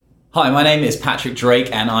Hi, my name is Patrick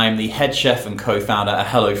Drake and I'm the head chef and co-founder at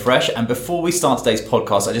HelloFresh. And before we start today's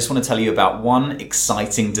podcast, I just want to tell you about one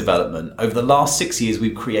exciting development. Over the last 6 years,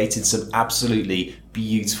 we've created some absolutely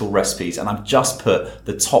beautiful recipes, and I've just put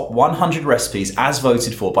the top 100 recipes as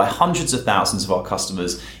voted for by hundreds of thousands of our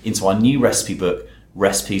customers into our new recipe book,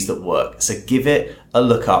 Recipes That Work. So give it a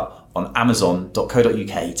look up on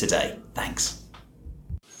amazon.co.uk today. Thanks.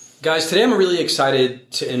 Guys, today I'm really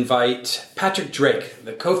excited to invite Patrick Drake,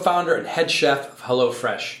 the co-founder and head chef of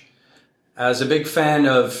HelloFresh. As a big fan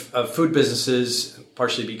of food businesses,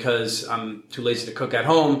 partially because I'm too lazy to cook at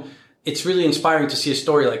home, it's really inspiring to see a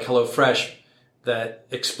story like HelloFresh that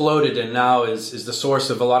exploded and now is the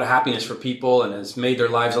source of a lot of happiness for people and has made their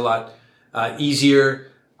lives a lot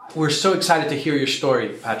easier. We're so excited to hear your story,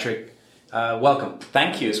 Patrick. Welcome.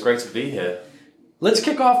 Thank you. It's great to be here. Let's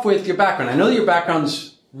kick off with your background. I know your background's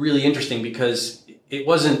really interesting because it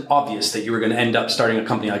wasn't obvious that you were going to end up starting a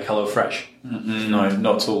company like HelloFresh. No,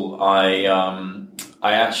 not at all. I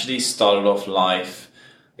actually started off life,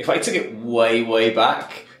 if I took it way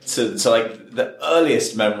back to like the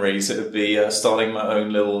earliest memories, it would be starting my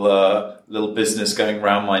own little business, going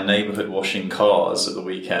around my neighborhood washing cars at the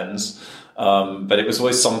weekends. But it was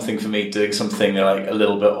always something for me, doing something like a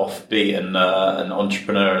little bit offbeat and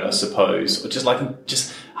entrepreneurial, I suppose.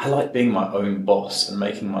 I like being my own boss and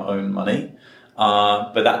making my own money.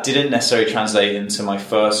 But that didn't necessarily translate into my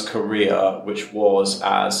first career, which was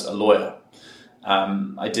as a lawyer.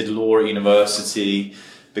 I did law at university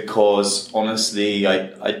because honestly,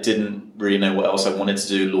 I didn't really know what else I wanted to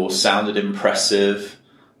do. Law sounded impressive.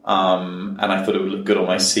 And I thought it would look good on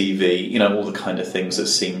my CV, all the kind of things that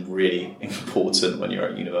seem really important when you're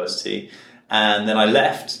at university. And then I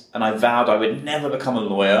left and I vowed I would never become a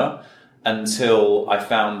lawyer until I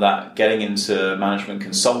found that getting into management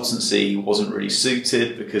consultancy wasn't really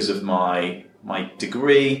suited because of my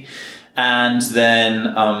degree. And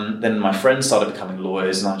then my friends started becoming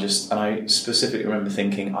lawyers, and I specifically remember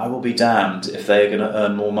thinking, I will be damned if they are going to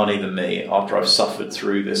earn more money than me after I've suffered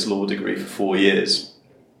through this law degree for 4 years.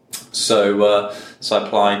 So I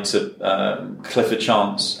applied to Clifford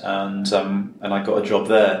Chance, and I got a job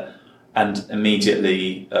there. And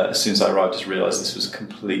immediately, as soon as I arrived, I just realised this was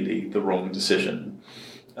completely the wrong decision.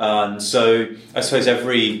 And so I suppose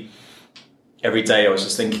every day I was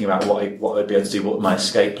just thinking about what I'd be able to do, what my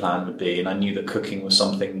escape plan would be. And I knew that cooking was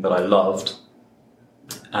something that I loved.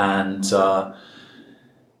 And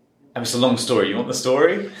it's a long story. You want the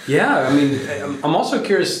story? Yeah, I mean, I'm also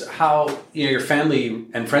curious how your family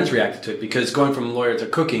and friends reacted to it, because going from lawyer to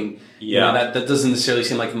cooking, that doesn't necessarily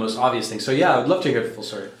seem like the most obvious thing. So yeah, I would love to hear the full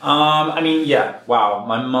story. Wow.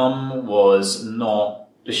 My mum was not.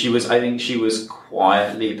 I think she was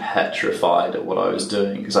quietly petrified at what I was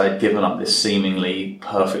doing, because I had given up this seemingly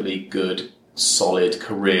perfectly good, solid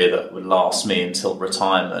career that would last me until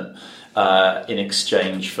retirement. In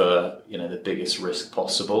exchange for the biggest risk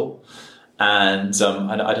possible, and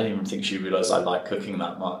I don't even think she realised I liked cooking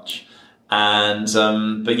that much. And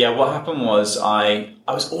what happened was I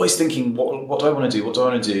was always thinking, what do I want to do? What do I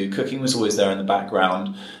want to do? Cooking was always there in the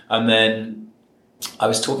background. And then I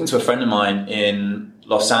was talking to a friend of mine in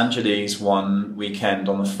Los Angeles one weekend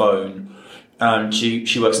on the phone, and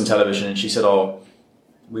she works in television, and she said,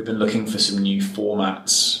 we've been looking for some new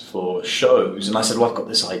formats for shows. And I said, I've got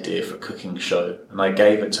this idea for a cooking show. And I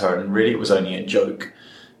gave it to her, and really it was only a joke.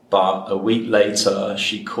 But a week later,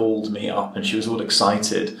 she called me up and she was all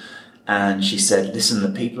excited. And she said, listen,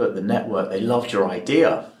 the people at the network, they loved your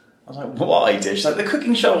idea. I was like, what idea? She's like, the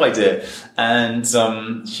cooking show idea. And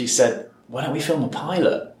she said, why don't we film a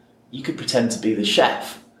pilot? You could pretend to be the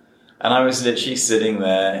chef. And I was literally sitting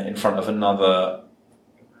there in front of another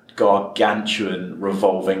gargantuan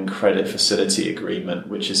revolving credit facility agreement,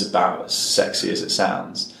 which is about as sexy as it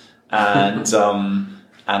sounds. And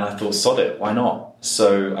and I thought, sod it, why not?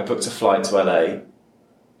 So I booked a flight to LA.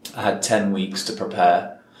 I had 10 weeks to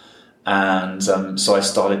prepare. And so I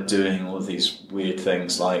started doing all of these weird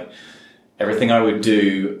things, like everything I would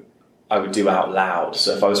do out loud.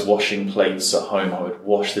 So if I was washing plates at home, I would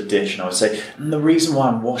wash the dish, and I would say, and the reason why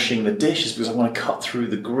I'm washing the dish is because I want to cut through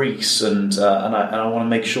the grease, and I want to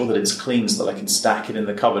make sure that it's clean so that I can stack it in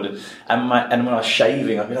the cupboard. And when I was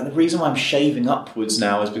shaving, I'd be like, the reason why I'm shaving upwards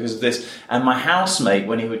now is because of this. And my housemate,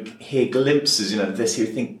 when he would hear glimpses, of this,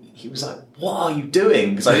 he was like, what are you doing?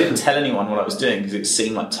 Because I didn't tell anyone what I was doing, because it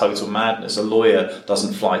seemed like total madness. A lawyer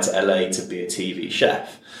doesn't fly to LA to be a TV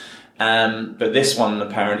chef. But this one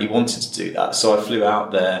apparently wanted to do that. So I flew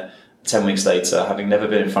out there 10 weeks later, having never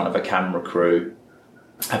been in front of a camera crew,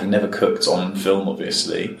 having never cooked on film,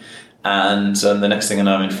 obviously. And the next thing I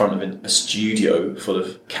know, I'm in front of a studio full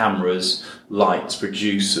of cameras, lights,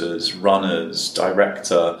 producers, runners,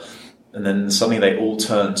 director. And then suddenly they all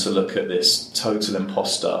turn to look at this total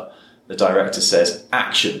imposter. The director says,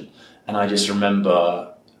 action. And I just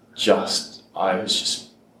remember I was just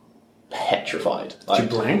petrified. Did you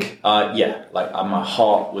blank? Yeah, my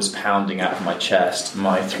heart was pounding out of my chest,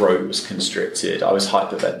 my throat was constricted, I was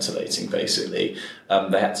hyperventilating basically.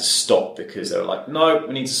 They had to stop because they were like, no,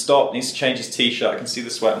 we need to stop, needs to change his t-shirt, I can see the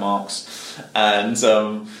sweat marks. And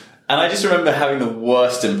I just remember having the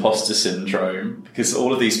worst imposter syndrome because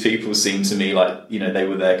all of these people seemed to me like, they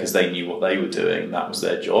were there because they knew what they were doing, that was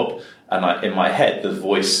their job. And in my head, the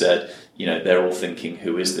voice said, they're all thinking,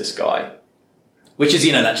 who is this guy? Which is,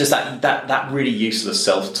 that really useless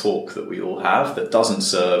self-talk that we all have that doesn't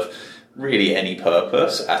serve really any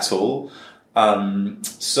purpose at all.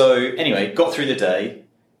 So anyway, got through the day,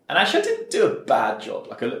 and actually I didn't do a bad job.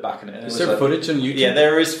 I look back on it. Is there footage on YouTube? Yeah,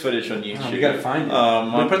 there is footage on YouTube. Oh, we got to find it.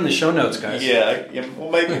 We'll put it in the show notes, guys. Yeah,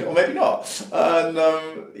 or maybe not. And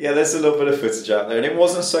there's a little bit of footage out there, and it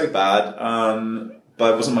wasn't so bad.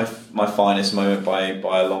 But it wasn't my finest moment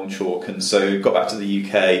by a long chalk. And so got back to the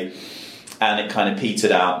UK. And it kind of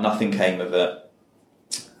petered out. Nothing came of it,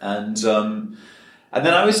 and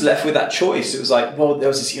then I was left with that choice. It was like, well, there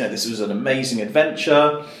was this, this was an amazing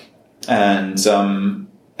adventure, and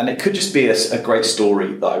it could just be a great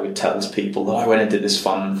story that I would tell to people that I went and did this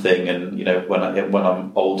fun thing, and when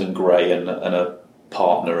I'm old and grey and a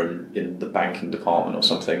partner in the banking department or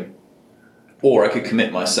something, or I could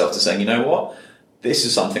commit myself to saying, you know what, this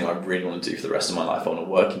is something I really want to do for the rest of my life. I want to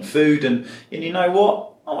work in food, and you know what.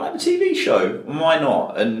 I want to have a TV show. Why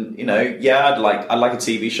not? And I'd like a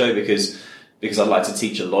TV show because I'd like to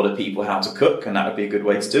teach a lot of people how to cook, and that would be a good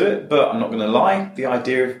way to do it. But I'm not going to lie, the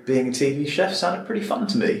idea of being a TV chef sounded pretty fun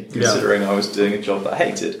to me, considering I was doing a job that I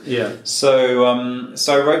hated. Yeah. So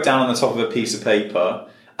I wrote down on the top of a piece of paper.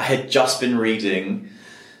 I had just been reading.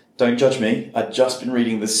 Don't judge me. I'd just been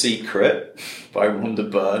reading The Secret by Rhonda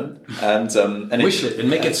Byrne, and wish it and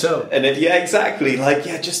make it so. And exactly.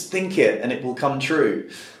 Just think it, and it will come true.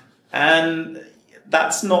 And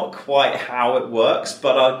that's not quite how it works.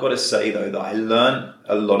 But I've got to say though that I learned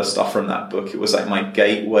a lot of stuff from that book. It was like my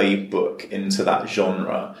gateway book into that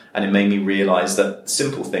genre, and it made me realize that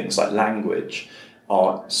simple things like language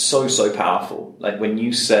are so powerful. Like when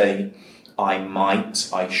you say, "I might,"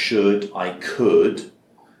 "I should," "I could."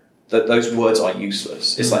 That those words are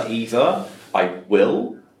useless. It's like either I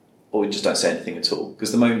will or we just don't say anything at all.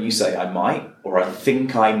 Because the moment you say I might or I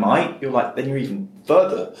think I might, then you're even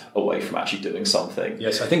further away from actually doing something.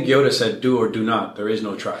 Yes, I think Yoda said do or do not. There is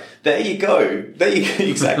no try. There you go.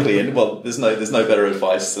 Exactly. And well, there's no better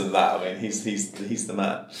advice than that. I mean, he's the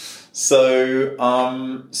man. So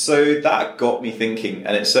that got me thinking,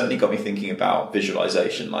 and it certainly got me thinking about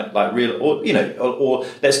visualization, like real, or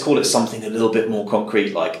let's call it something a little bit more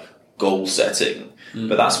concrete, like goal setting.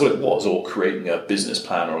 But that's what it was, or creating a business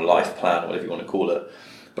plan or a life plan, or whatever you want to call it.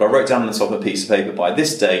 But I wrote down on the top of a piece of paper, by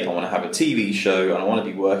this date, I want to have a TV show and I want to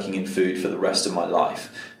be working in food for the rest of my life.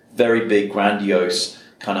 Very big, grandiose,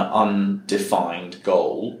 kind of undefined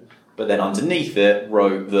goal. But then underneath it,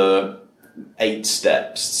 wrote the 8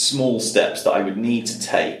 steps, small steps that I would need to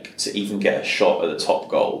take to even get a shot at the top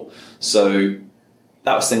goal. So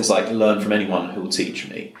that was things like learn from anyone who will teach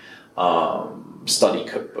me. Study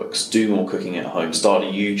cookbooks, do more cooking at home, start a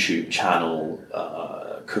YouTube channel,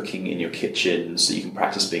 cooking in your kitchen so you can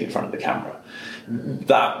practice being in front of the camera.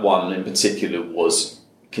 That one in particular was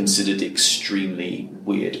considered extremely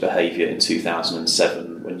weird behavior in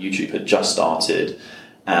 2007 when YouTube had just started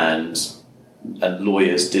and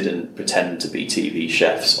lawyers didn't pretend to be TV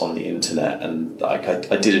chefs on the internet, and I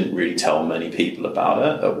didn't really tell many people about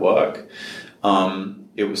it at work.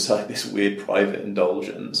 It was like this weird private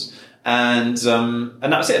indulgence. And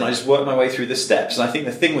that was it. And I just worked my way through the steps. And I think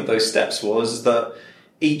the thing with those steps was that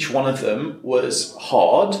each one of them was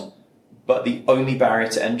hard, but the only barrier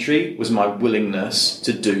to entry was my willingness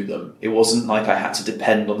to do them. It wasn't like I had to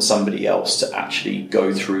depend on somebody else to actually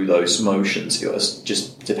go through those motions. It was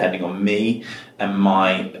just depending on me and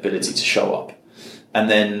my ability to show up. And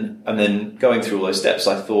then going through all those steps,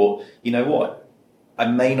 I thought, you know what? I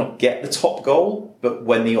may not get the top goal, but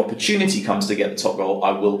when the opportunity comes to get the top goal,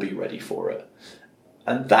 I will be ready for it.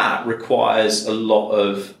 And that requires a lot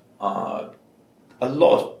of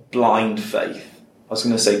blind faith. I was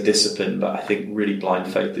going to say discipline, but I think really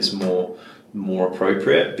blind faith is more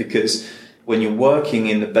appropriate, because when you're working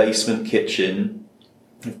in the basement kitchen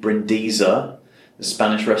of Brindisa, the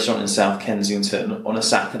Spanish restaurant in South Kensington, on a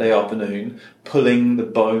Saturday afternoon, pulling the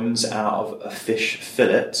bones out of a fish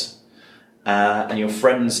fillet, and your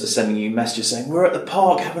friends are sending you messages saying, we're at the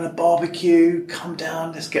park having a barbecue, come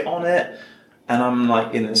down, let's get on it. And I'm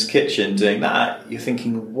like in this kitchen doing that. You're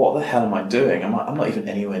thinking, what the hell am I doing? I'm not even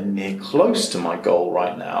anywhere near close to my goal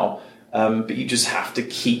right now. But you just have to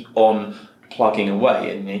keep on plugging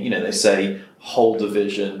away. And, they say, hold the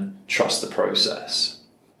vision, trust the process.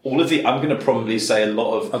 I'm going to probably say a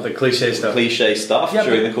lot of the cliche stuff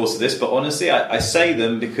during the course of this, but honestly, I say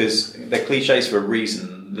them because they're cliches for a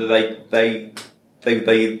reason. They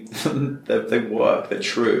work. They're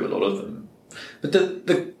true. A lot of them. But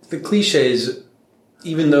the cliches,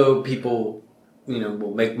 even though people,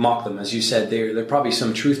 will mock them, as you said, there's probably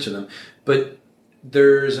some truth to them. But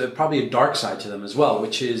there's probably a dark side to them as well,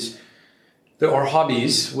 which is there are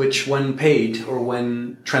hobbies which, when paid or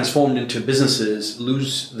when transformed into businesses,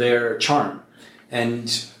 lose their charm.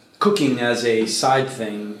 And cooking as a side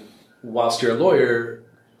thing, whilst you're a lawyer,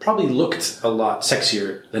 probably looked a lot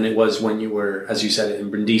sexier than it was when you were, as you said,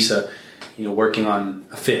 in Brindisa, working on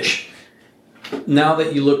a fish. Now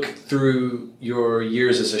that you look through your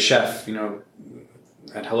years as a chef,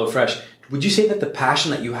 at HelloFresh, would you say that the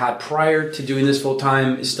passion that you had prior to doing this full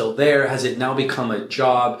time is still there? Has it now become a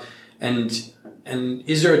job? And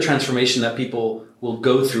is there a transformation that people will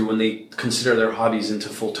go through when they consider their hobbies into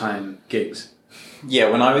full-time gigs? Yeah,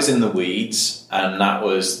 when I was in the weeds, and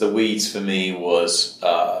the weeds for me was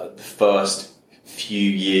the first few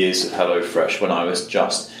years of HelloFresh when I was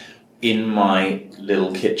just in my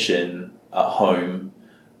little kitchen at home,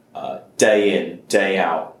 day in, day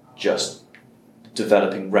out, just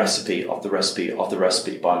developing recipe after recipe after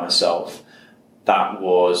recipe by myself.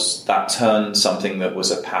 That turned something that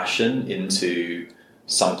was a passion into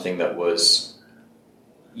something that was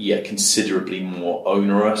considerably more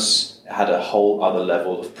onerous. It had a whole other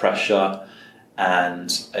level of pressure,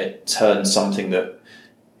 and it turned something that,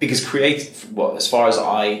 because as far as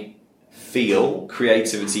I feel,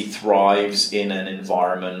 creativity thrives in an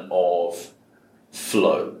environment of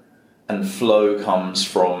flow, and flow comes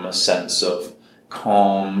from a sense of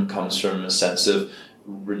calm, comes from a sense of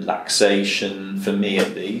relaxation, for me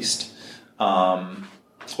at least,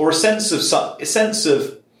 or a sense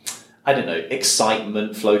of I don't know,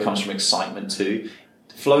 excitement. Flow comes from excitement too.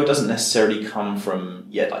 Flow doesn't necessarily come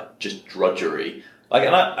from just drudgery.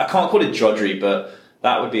 And I can't call it drudgery, but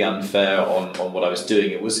that would be unfair on what I was doing.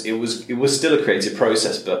 It was still a creative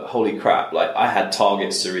process, but holy crap! I had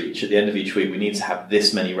targets to reach at the end of each week. We need to have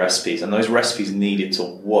this many recipes, and those recipes needed to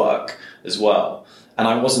work as well. And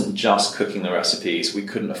I wasn't just cooking the recipes. We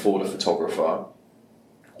couldn't afford a photographer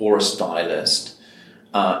or a stylist,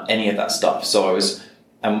 any of that stuff. So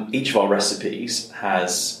each of our recipes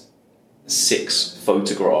has 6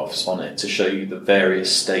 photographs on it to show you the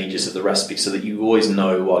various stages of the recipe, so that you always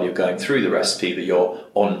know while you're going through the recipe that you're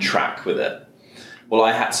on track with it. Well,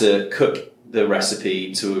 I had to cook the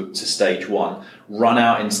recipe to stage 1, run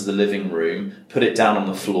out into the living room, put it down on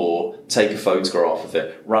the floor, take a photograph of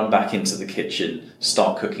it, run back into the kitchen,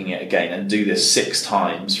 start cooking it again, and do this 6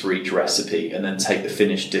 times for each recipe, and then take the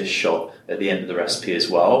finished dish shot at the end of the recipe as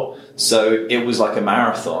well. So it was like a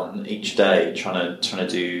marathon each day, trying to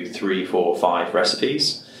do 3, 4, 5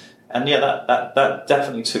 recipes. And that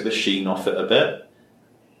definitely took the sheen off it a bit.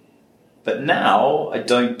 But now I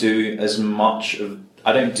don't do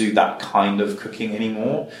that kind of cooking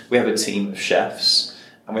anymore. We have a team of chefs,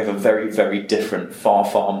 and we have a very, very different, far,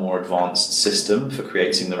 far more advanced system for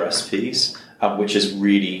creating the recipes, which is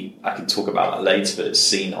really, I can talk about that later, but it's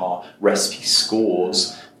seen our recipe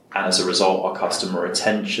scores, and as a result, our customer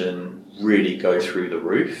retention really go through the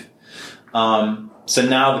roof. So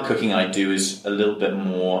now the cooking I do is a little bit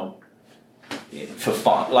more for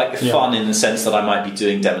fun, fun in the sense that I might be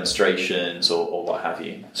doing demonstrations or what have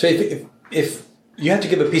you. So if you had to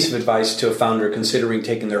give a piece of advice to a founder considering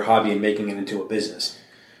taking their hobby and making it into a business,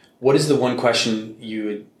 what is the one question you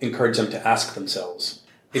would encourage them to ask themselves?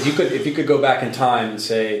 If you could go back in time and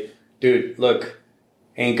say, dude, look,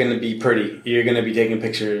 ain't going to be pretty. You're going to be taking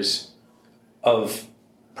pictures of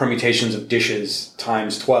permutations of dishes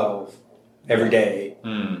times 12 every day.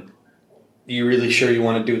 Are you really sure you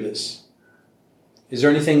want to do this? Is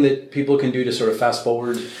there anything that people can do to sort of fast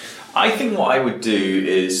forward? I think what I would do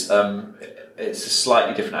is, it's a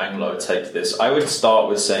slightly different angle I would take to this. I would start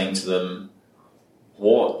with saying to them,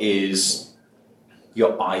 what is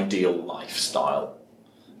your ideal lifestyle?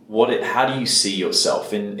 How do you see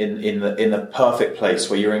yourself in the perfect place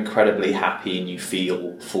where you're incredibly happy and you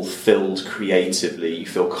feel fulfilled creatively, you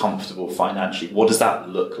feel comfortable financially? What does that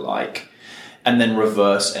look like? And then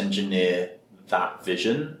reverse engineer that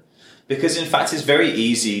vision. Because in fact, it's very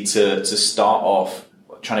easy to start off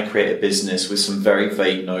trying to create a business with some very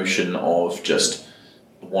vague notion of just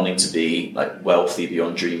wanting to be like wealthy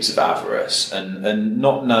beyond dreams of avarice, and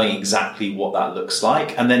not knowing exactly what that looks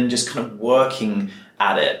like, and then just kind of working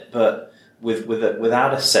at it, but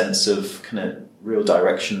without a sense of kind of real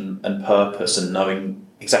direction and purpose, and knowing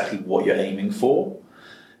exactly what you're aiming for.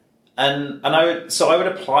 And I would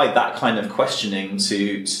apply that kind of questioning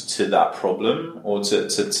to that problem, or to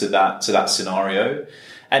that scenario.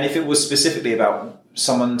 And if it was specifically about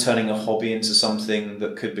someone turning a hobby into something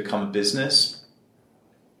that could become a business,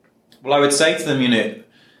 well, I would say to them,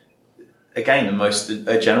 again,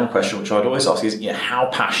 a general question which I'd always ask is, how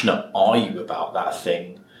passionate are you about that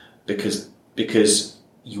thing? Because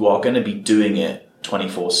you are going to be doing it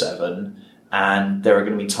 24/7, and there are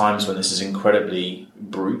going to be times when this is incredibly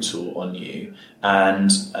brutal on you.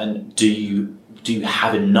 And do you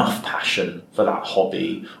have enough passion for that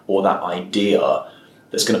hobby or that idea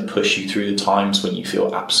that's going to push you through the times when you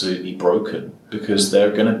feel absolutely broken? Because there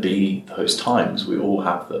are going to be those times. We all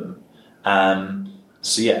have them.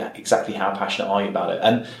 So yeah, exactly how passionate are you about it?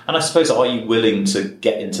 And I suppose, are you willing to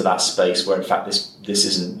get into that space where in fact this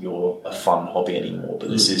isn't a fun hobby anymore, but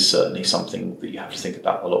this is certainly something that you have to think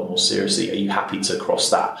about a lot more seriously? Are you happy to cross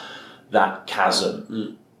that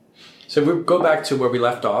chasm? So we go back to where we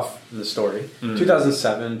left off in the story,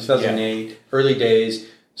 2007, 2008, early days.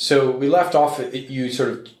 So we left off at you sort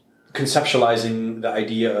of conceptualizing the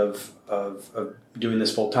idea of doing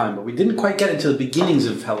this full time, but we didn't quite get into the beginnings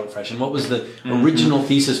of HelloFresh and what was the original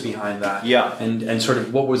thesis behind that. Yeah. And sort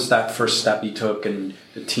of what was that first step you took, and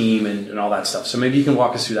the team and all that stuff. So maybe you can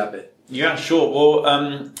walk us through that bit. Yeah, sure. Well,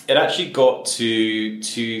 it actually got to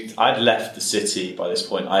I'd left the city by this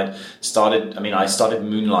point. I started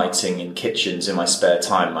moonlighting in kitchens in my spare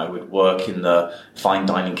time. I would work in the fine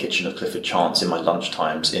dining kitchen of Clifford Chance in my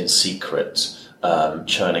lunchtimes in secret,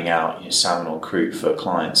 churning out salmon or croûte for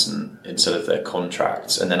clients and instead of their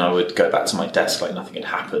contracts. And then I would go back to my desk like nothing had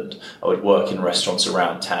happened. I would work in restaurants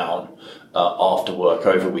around town after work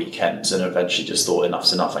over weekends, and eventually just thought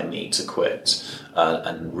enough's enough. I need to quit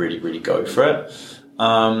and really, really go for it.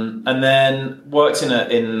 And then worked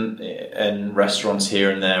in restaurants here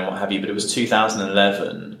and there and what have you. But it was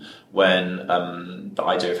 2011 when the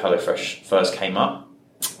idea of HelloFresh first came up.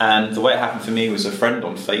 And the way it happened for me was a friend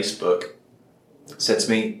on Facebook said to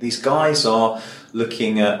me, these guys are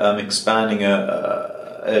looking at expanding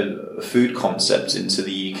a food concept into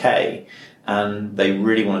the UK, and they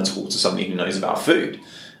really want to talk to somebody who knows about food.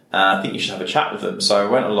 I think you should have a chat with them. So I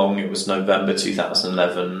went along. It was November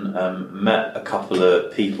 2011, met a couple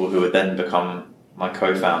of people who would then become my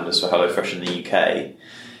co-founders for HelloFresh in the UK.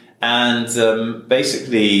 And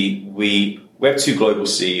basically, we have two global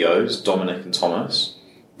CEOs, Dominic and Thomas.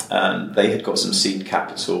 And they had got some seed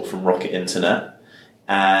capital from Rocket Internet,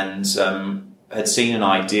 and had seen an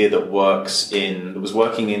idea that was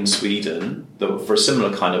working in Sweden for a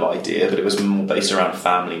similar kind of idea, but it was more based around a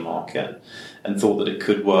family market, and thought that it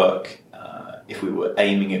could work if we were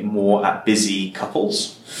aiming it more at busy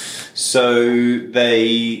couples. So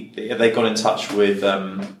they got in touch with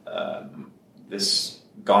this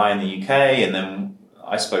guy in the UK, and then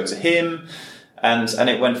I spoke to him. And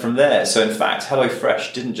it went from there. So in fact,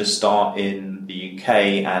 HelloFresh didn't just start in the UK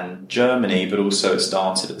and Germany, but also it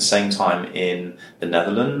started at the same time in the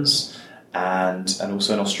Netherlands and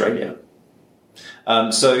also in Australia.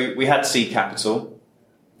 So we had seed capital,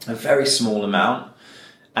 a very small amount,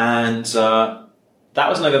 and that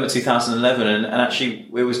was November 2011. And actually,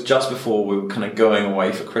 it was just before we were kind of going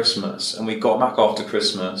away for Christmas, and we got back after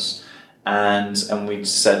Christmas. And we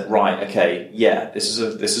said, right, okay, yeah, this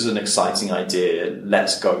is an exciting idea.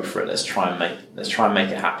 Let's go for it. Let's try and make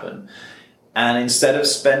it happen. And instead of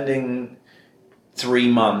spending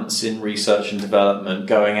 3 months in research and development,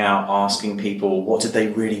 going out asking people what did they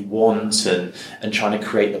really want, and trying to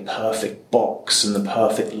create the perfect box and the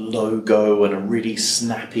perfect logo and a really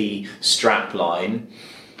snappy strap line,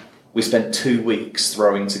 we spent 2 weeks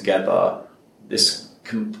throwing together this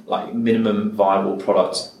minimum viable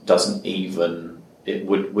product. It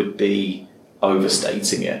would be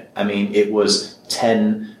overstating it. I mean, it was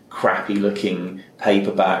 10 crappy looking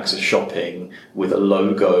paper bags of shopping with a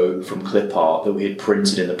logo from clip art that we had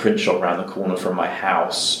printed in the print shop around the corner from my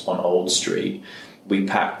house on Old Street. We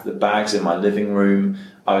packed the bags in my living room.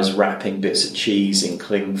 I was wrapping bits of cheese in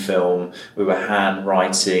cling film. We were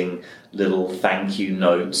handwriting little thank you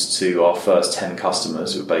notes to our first 10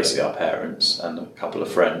 customers, who were basically our parents and a couple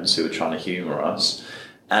of friends who were trying to humour us,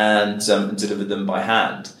 and delivered them by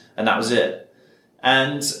hand. And that was it.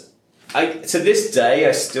 And to this day,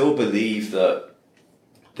 I still believe that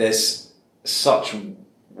there's such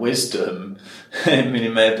wisdom. I mean,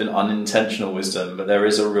 it may have been unintentional wisdom, but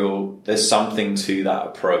there's something to that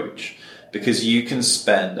approach. because you can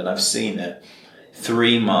spend, and I've seen it,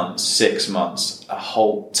 3 months, 6 months, a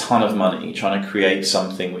whole ton of money trying to create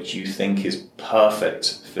something which you think is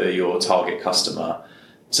perfect for your target customer,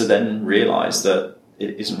 to then realize that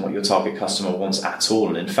it isn't what your target customer wants at all.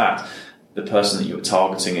 And in fact, the person that you're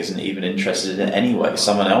targeting isn't even interested in it anyway.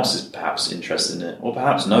 Someone else is perhaps interested in it, or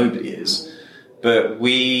perhaps nobody is. But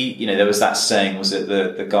there was that saying, was it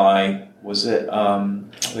the guy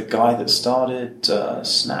that started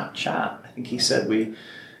Snapchat? I think he said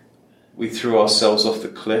we threw ourselves off the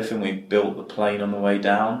cliff and we built the plane on the way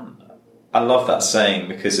down. I love that saying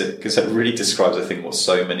because it really describes, I think, what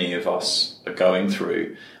so many of us are going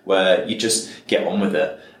through, where you just get on with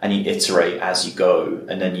it and you iterate as you go,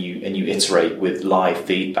 and then you iterate with live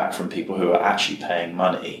feedback from people who are actually paying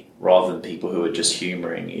money rather than people who are just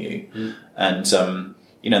humouring you. And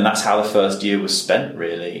and that's how the first year was spent.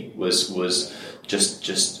 Really, was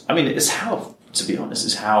just. I mean, it's how. To be honest,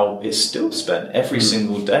 is how it's still spent every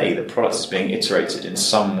single day. The product is being iterated in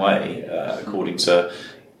some way according to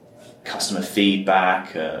customer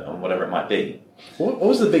feedback and whatever it might be. What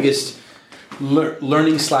was the biggest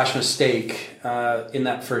learning/mistake in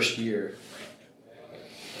that first year?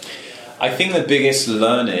 I think the biggest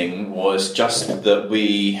learning was just that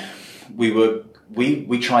we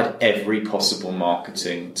tried every possible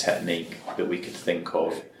marketing technique that we could think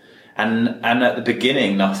of. And at the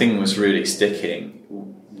beginning, nothing was really sticking.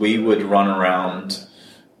 We would run around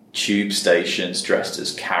tube stations dressed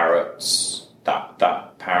as carrots. That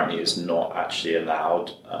apparently is not actually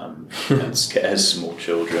allowed. It scares small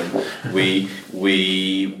children. We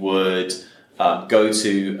would go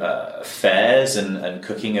to fairs and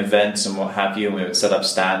cooking events and what have you, and we would set up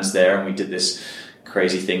stands there, and we did this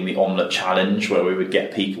crazy thing, the omelette challenge, where we would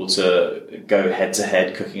get people to go head to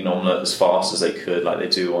head cooking an omelette as fast as they could, like they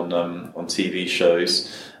do on TV shows,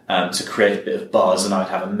 to create a bit of buzz. And I'd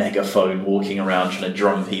have a megaphone walking around trying to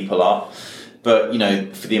drum people up. But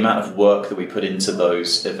for the amount of work that we put into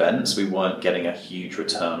those events, we weren't getting a huge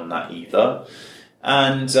return on that either.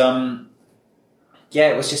 And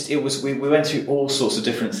we went through all sorts of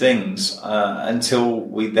different things until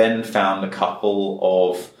we then found a couple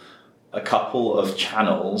of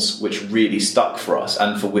channels which really stuck for us,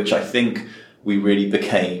 and for which I think we really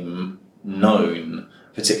became known,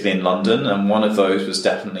 particularly in London. And one of those was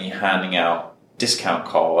definitely handing out discount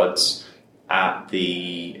cards at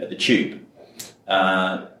the Tube.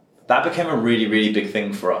 That became a really, really big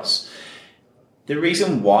thing for us. The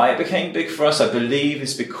reason why it became big for us, I believe,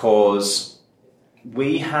 is because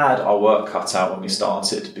we had our work cut out when we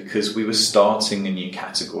started, because we were starting a new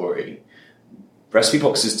category. Recipe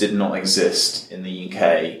boxes did not exist in the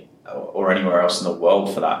UK or anywhere else in the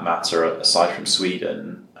world, for that matter, aside from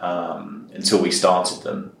Sweden, until we started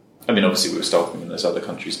them. I mean, obviously we were starting them in those other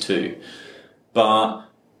countries too. But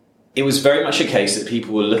it was very much a case that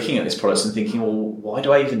people were looking at these products and thinking, well, why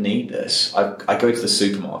do I even need this? I go to the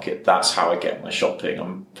supermarket. That's how I get my shopping.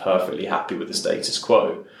 I'm perfectly happy with the status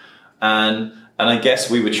quo. And I guess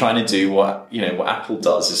we were trying to do what Apple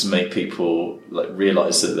does, is make people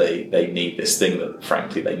realize that they need this thing that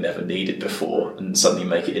frankly they never needed before, and suddenly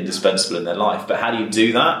make it indispensable in their life. But how do you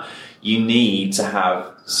do that? You need to have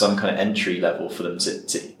some kind of entry level for them to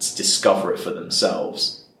discover it for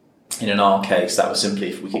themselves. And in our case, that was simply,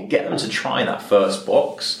 if we could get them to try that first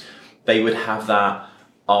box, they would have that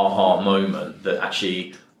aha moment that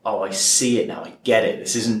actually, oh, I see it now, I get it.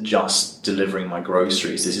 This isn't just delivering my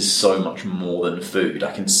groceries. This is so much more than food.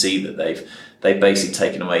 I can see that they've basically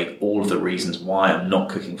taken away all of the reasons why I'm not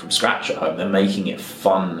cooking from scratch at home. They're making it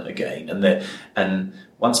fun again. And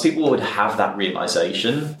once people would have that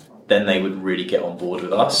realization, then they would really get on board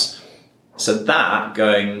with us. So that,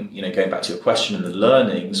 going back to your question, and the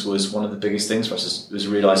learnings was one of the biggest things for us, was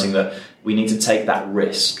realizing that we need to take that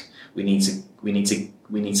risk. We need to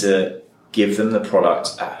give them the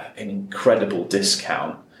product at an incredible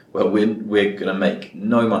discount, where we're going to make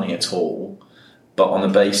no money at all, but on the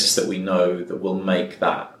basis that we know that we'll make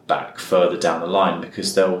that back further down the line,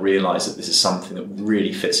 because they'll realize that this is something that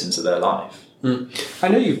really fits into their life. I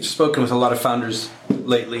know you've spoken with a lot of founders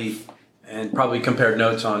lately and probably compared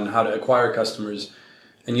notes on how to acquire customers.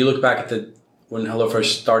 And you look back at when HelloFresh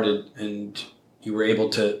started and you were able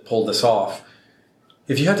to pull this off.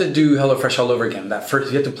 If you had to do HelloFresh all over again, you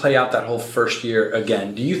had to play out that whole first year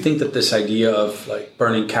again, do you think that this idea of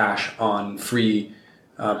burning cash on free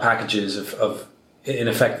packages of in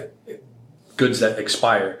effect goods that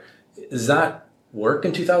expire, does that work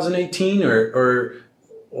in 2018, or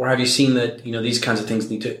have you seen that these kinds of things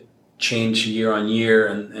need to change year on year,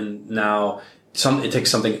 and now it takes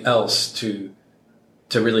something else to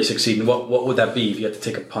really succeed? And what would that be if you had to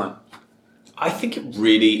take a punt? I think it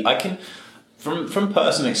really, I can, from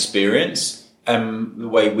personal experience and the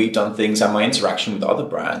way we've done things and my interaction with other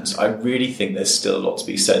brands, I really think there's still a lot to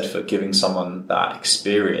be said for giving someone that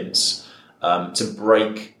experience to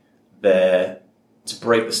break the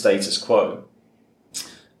status quo.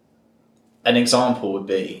 An example would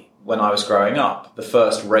be when I was growing up, the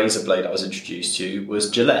first razor blade I was introduced to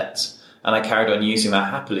was Gillette. And I carried on using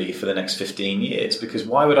that happily for the next 15 years because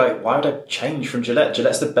why would I change from Gillette?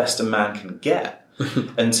 Gillette's the best a man can get.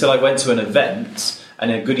 Until I went to an event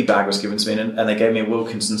and a goodie bag was given to me and they gave me a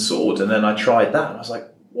Wilkinson sword. And then I tried that and I was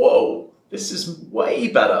like, whoa, this is way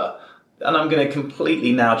better. And I'm going to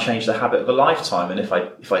completely now change the habit of a lifetime. And if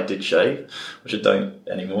I did shave, which I don't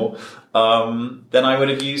anymore, then I would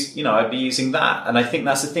have used, I'd be using that. And I think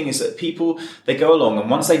that's the thing is that people, they go along and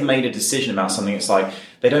once they've made a decision about something, it's like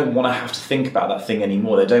they don't want to have to think about that thing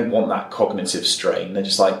anymore. They don't want that cognitive strain. They're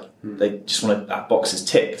just like, they just want that box is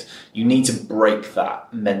ticked. You need to break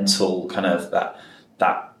that mental kind of that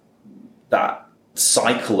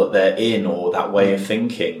cycle that they're in or that way of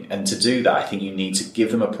thinking. And to do that, I think you need to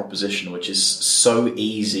give them a proposition which is so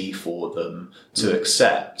easy for them to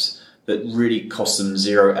accept that really costs them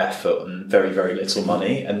zero effort and very, very little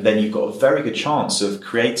money. And then you've got a very good chance of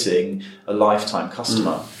creating a lifetime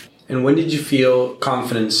customer. And when did you feel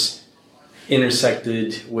confidence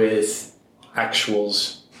intersected with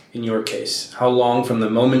actuals in your case? How long from the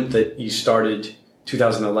moment that you started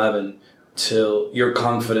 2011 till your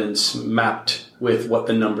confidence mapped with what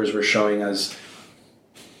the numbers were showing as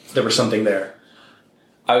there was something there?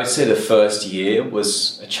 I would say the first year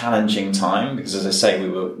was a challenging time because, as I say, we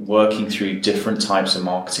were working through different types of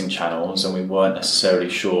marketing channels and we weren't necessarily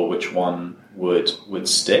sure which one would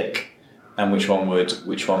stick and which one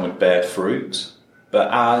would bear fruit. But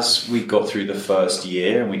as we got through the first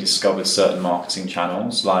year and we discovered certain marketing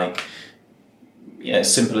channels, like,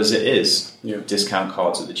 as simple as it is, discount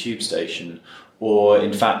cards at the tube station, or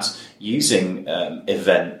in fact, using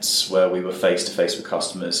events where we were face-to-face with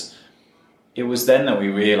customers, it was then that we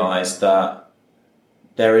realized that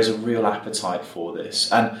there is a real appetite for this.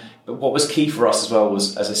 But what was key for us as well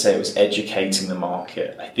was, as I say, it was educating the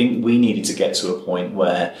market. I think we needed to get to a point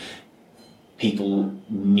where people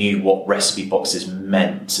knew what recipe boxes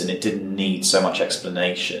meant and it didn't need so much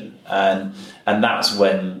explanation. And that's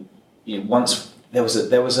when, once there was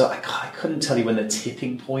a I couldn't tell you when the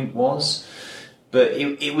tipping point was, but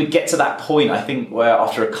it would get to that point, I think, where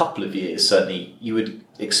after a couple of years, certainly, you would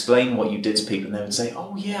explain what you did to people and they would say,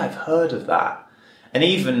 oh yeah, I've heard of that. And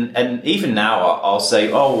even now I'll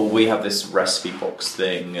say, oh, well, we have this recipe box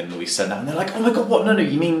thing and we send out, and they're like, oh my God, what? No,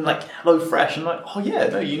 you mean like HelloFresh? And I'm like, oh yeah,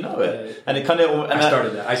 no, you know it. Yeah. And it kind of... I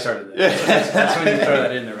started that. That's when you throw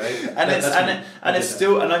that in there, right?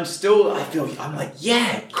 I'm like,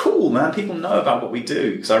 yeah, cool, man. People know about what we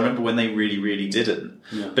do. Because I remember when they really, really didn't.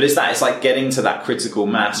 Yeah. But it's like getting to that critical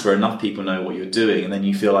mass where enough people know what you're doing and then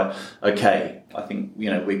you feel like, okay, I think,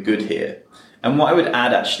 we're good here. And what I would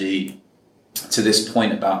add actually to this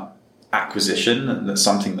point about acquisition, and that's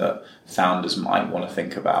something that founders might want to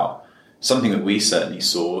think about, something that we certainly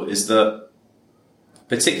saw is that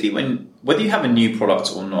particularly whether you have a new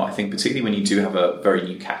product or not, I think particularly when you do have a very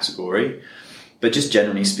new category, but just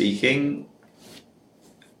generally speaking,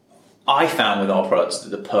 I found with our products that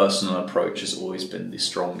the personal approach has always been the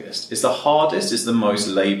strongest. It's the hardest, it's the most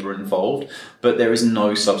labor involved, but there is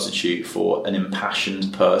no substitute for an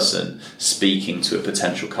impassioned person speaking to a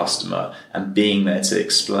potential customer and being there to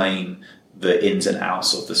explain the ins and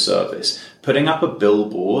outs of the service. Putting up a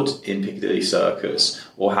billboard in Piccadilly Circus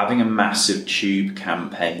or having a massive tube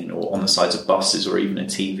campaign or on the sides of buses or even a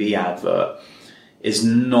TV advert is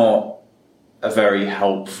not a very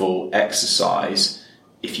helpful exercise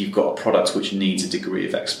if you've got a product which needs a degree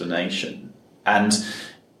of explanation. And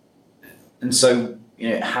so,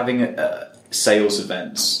 having sales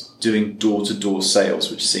events, doing door-to-door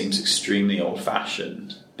sales, which seems extremely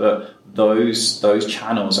old-fashioned, but those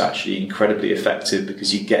channels are actually incredibly effective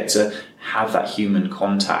because you get to have that human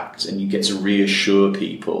contact and you get to reassure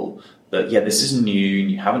people that, yeah, this is new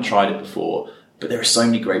and you haven't tried it before, but there are so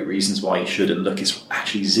many great reasons why you should. And look, it's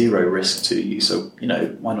actually zero risk to you. So,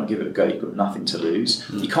 why not give it a go? You've got nothing to lose.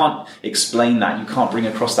 You can't explain that. You can't bring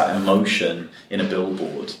across that emotion in a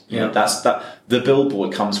billboard. The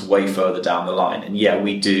billboard comes way further down the line. And yeah,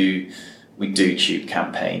 we do tube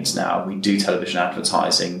campaigns now. We do television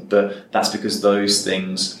advertising, but that's because those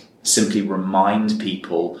things simply remind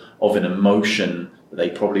people of an emotion that they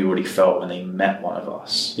probably already felt when they met one of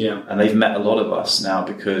us. Yeah. And they've met a lot of us now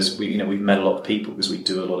because we've met a lot of people because we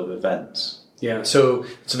do a lot of events. Yeah. So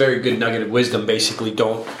it's a very good nugget of wisdom. Basically,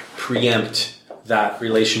 don't preempt that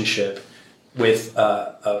relationship. with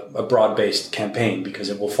a broad-based campaign, because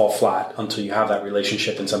it will fall flat until you have that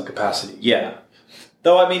relationship in some capacity. Yeah.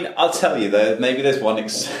 Though, I mean, I'll tell you, maybe there's one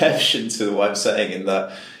exception to what I'm saying, in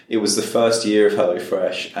that it was the first year of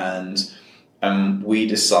HelloFresh, and we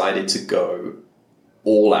decided to go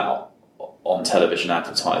all out on television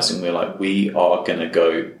advertising. We're like, we're going to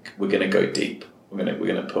go deep. We're going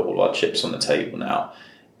to put all our chips on the table now.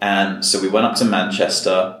 And so we went up to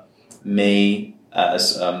Manchester, me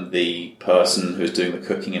as the person who's doing the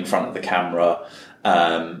cooking in front of the camera,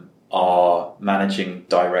 our managing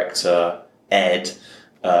director, Ed,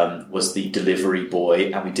 was the delivery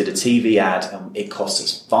boy, and we did a TV ad, and it cost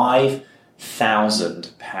us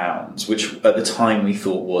 £5,000, which at the time we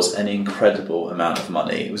thought was an incredible amount of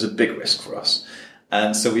money. It was a big risk for us.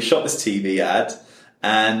 And so we shot this TV ad,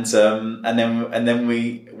 and then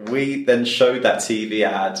we then showed that TV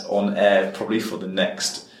ad on air probably for the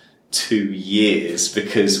next 2 years,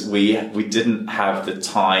 because we didn't have the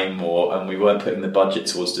time and we weren't putting the budget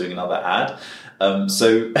towards doing another ad.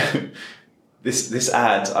 So this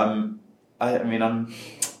ad, I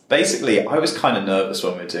was kind of nervous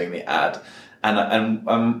when we were doing the ad. And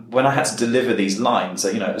when I had to deliver these lines,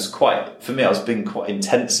 it was quite, for me, I was being quite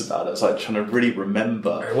intense about it. I was like trying to really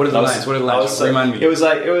remember. What are the lines? Remind me. It was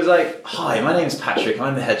like, hi, my name's Patrick.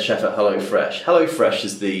 I'm the head chef at HelloFresh. HelloFresh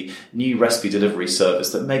is the new recipe delivery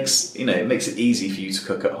service that makes it easy for you to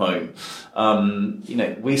cook at home.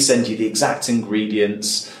 We send you the exact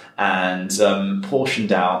ingredients and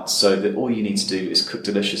portioned out so that all you need to do is cook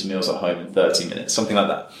delicious meals at home in 30 minutes, something like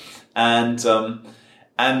that. And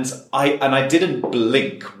I didn't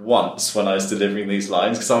blink once when I was delivering these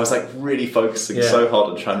lines, because I was like really focusing so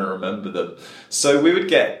hard on trying to remember them. So we would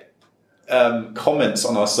get comments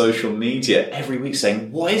on our social media every week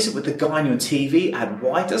saying, "Why is it with the guy in your TV ad?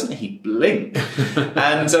 Why doesn't he blink?"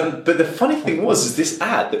 And but the funny thing is this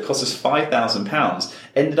ad that cost us £5,000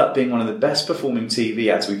 ended up being one of the best performing TV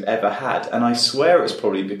ads we've ever had. And I swear it was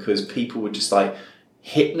probably because people were just like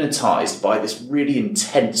hypnotized by this really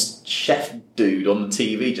intense chef dude on the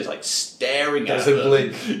TV, just like staring at them. Doesn't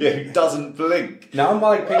blink. Yeah, he doesn't blink. Now I'm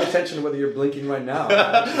like paying attention to whether you're blinking right now.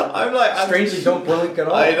 I'm like, strangely don't blink at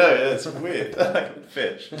all. I know, it's weird. Like a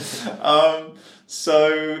fish.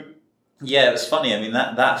 So yeah, it was funny. I mean,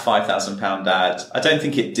 that £5,000 ad, I don't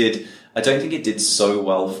think it did so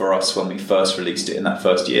well for us when we first released it in that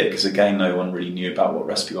first year, because again, no one really knew about what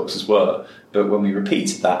recipe boxes were. But when we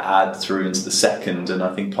repeated that ad through into the second, and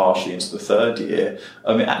I think partially into the third year,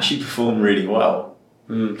 it actually performed really well.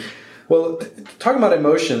 Mm. Well, talking about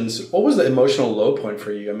emotions, what was the emotional low point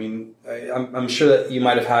for you? I mean, I'm sure that you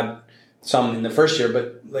might have had some in the first year,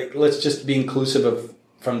 but like, let's just be inclusive of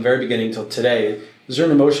from the very beginning till today. Is there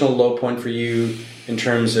an emotional low point for you in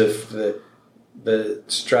terms of the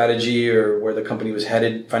strategy or where the company was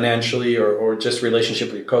headed financially, or just relationship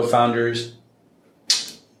with your co-founders?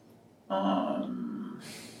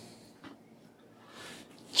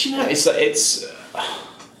 It's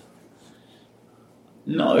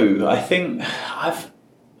no. I think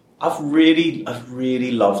I've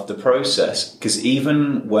really loved the process, because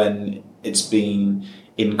even when it's been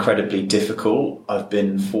incredibly difficult, I've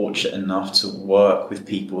been fortunate enough to work with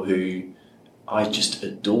people who I just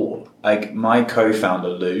adore. Like my co-founder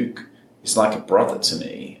Luke is like a brother to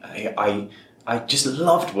me. I just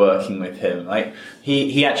loved working with him. Like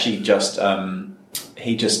he actually just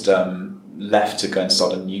left to go and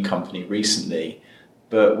start a new company recently,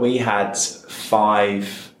 but we had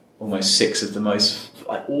 5, almost 6 of the most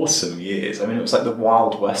awesome years. I mean, it was like the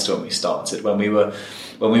Wild West when we started. When we were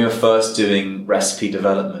first doing recipe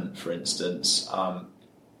development, for instance, I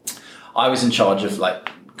was in charge of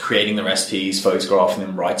creating the recipes, photographing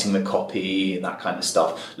them, writing the copy, and that kind of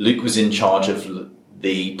stuff. Luke was in charge of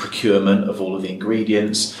the procurement of all of the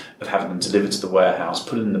ingredients, of having them delivered to the warehouse,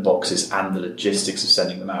 put in the boxes, and the logistics of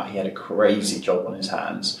sending them out. He had a crazy job on his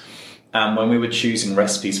hands. And when we were choosing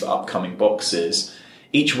recipes for upcoming boxes,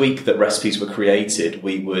 each week that recipes were created,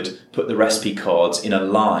 we would put the recipe cards in a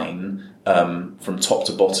line from top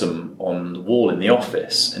to bottom on the wall in the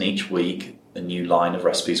office. And each week, a new line of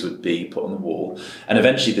recipes would be put on the wall. And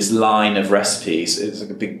eventually this line of recipes, it was like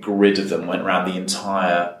a big grid of them, went around the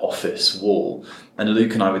entire office wall. And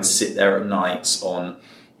Luke and I would sit there at nights on,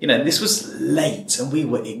 this was late and we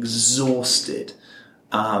were exhausted.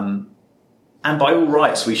 And by all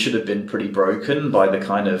rights, we should have been pretty broken by the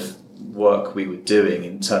kind of work we were doing,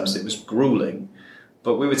 in terms it was grueling.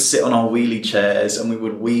 But we would sit on our wheelie chairs and we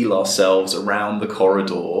would wheel ourselves around the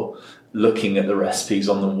corridor, looking at the recipes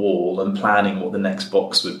on the wall and planning what the next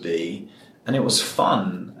box would be. And it was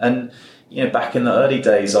fun. And, back in the early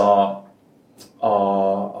days, our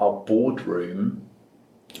boardroom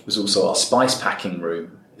was also our spice packing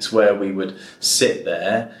room. It's where we would sit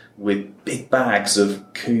there with big bags of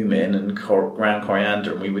cumin and ground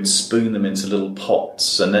coriander, and we would spoon them into little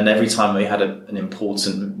pots. And then every time we had an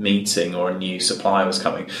important meeting or a new supplier was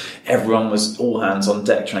coming, everyone was all hands on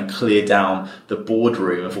deck trying to clear down the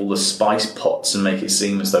boardroom of all the spice pots and make it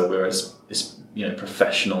seem as though we're this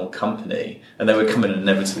professional company. And they would come in and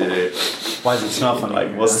inevitably do, why does it smell funny?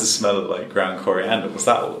 Like, what's the smell of like ground coriander? What's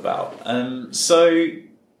that all about? So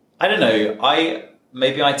I don't know.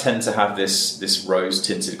 Maybe I tend to have this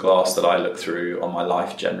rose-tinted glass that I look through on my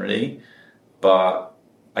life generally, but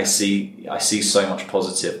I see so much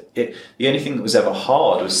positive. The only thing that was ever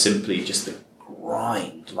hard was simply just the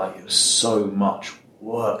grind. Like, it was so much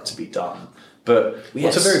work to be done. But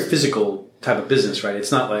it's a very physical type of business, right?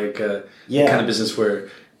 It's not like a kind of business where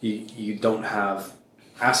you don't have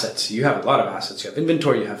assets. You have a lot of assets. You have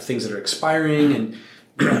inventory. You have things that are expiring, and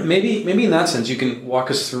maybe in that sense, you can walk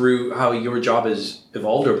us through how your job has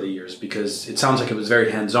evolved over the years, because it sounds like it was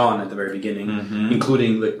very hands-on at the very beginning,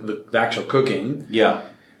 including the actual cooking. Yeah.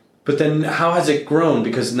 But then how has it grown?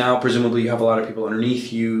 Because now presumably you have a lot of people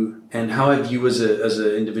underneath you, and how have you as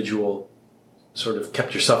an individual sort of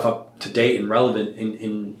kept yourself up to date and relevant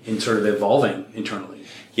in sort of evolving internally?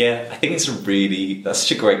 Yeah, I think that's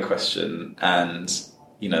such a great question. And,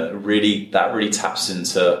 that really taps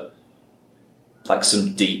into like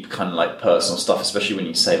some deep kind of like personal stuff, especially when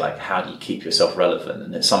you say like, how do you keep yourself relevant?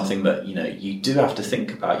 And it's something that, you do have to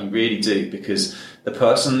think about. You really do, because the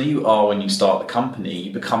person that you are when you start the company,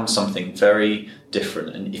 you become something very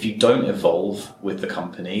different. And if you don't evolve with the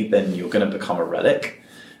company, then you're going to become a relic.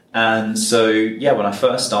 And so, when I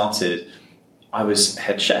first started, I was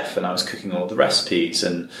head chef and I was cooking all the recipes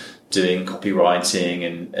and doing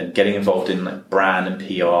copywriting and getting involved in like brand and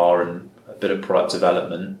PR and a bit of product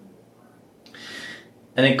development.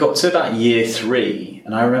 And it got to about year 3,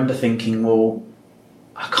 and I remember thinking, well,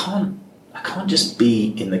 I can't just be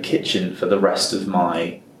in the kitchen for the rest of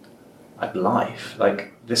my life.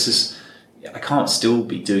 Like, I can't still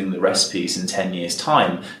be doing the recipes in 10 years'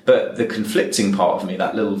 time. But the conflicting part of me,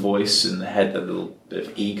 that little voice in the head, that little bit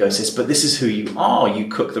of ego says, but this is who you are. You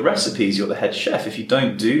cook the recipes. You're the head chef. If you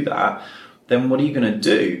don't do that, then what are you going to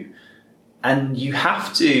do? And you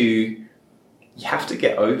have to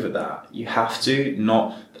get over that. You have to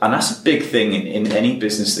not, and that's a big thing in any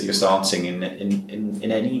business that you're starting, in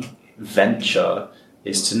any venture,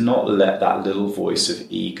 is to not let that little voice of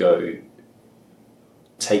ego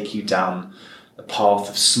take you down the path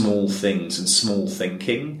of small things and small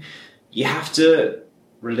thinking. You have to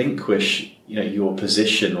relinquish, your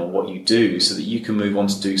position or what you do, so that you can move on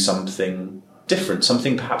to do something different,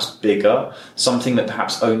 something perhaps bigger, something that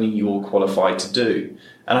perhaps only you're qualified to do.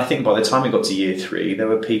 And I think by the time we got to year 3, there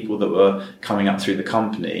were people that were coming up through the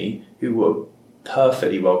company who were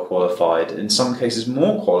perfectly well qualified, in some cases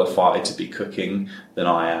more qualified to be cooking than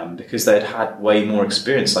I am, because they'd had way more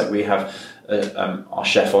experience. Like, we have our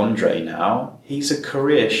chef Andre now. He's a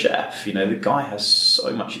career chef. The guy has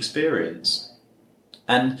so much experience.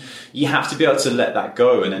 And you have to be able to let that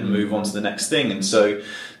go and then move on to the next thing. And so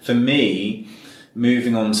for me,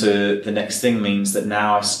 moving on to the next thing means that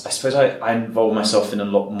now I suppose I involve myself in a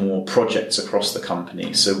lot more projects across the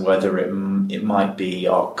company. So whether it might be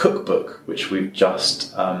our cookbook, which we've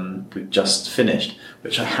just finished,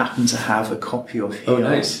 which I happen to have a copy of here. Oh,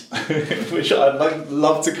 nice. Which I'd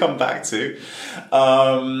love to come back to.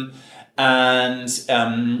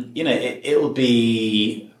 It'll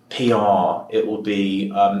be PR, it will be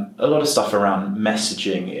a lot of stuff around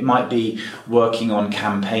messaging. It might be working on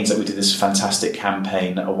campaigns. Like, we did this fantastic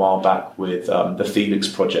campaign a while back with the Felix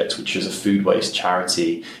Project, which is a food waste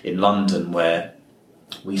charity in London, where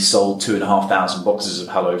we sold 2,500 boxes of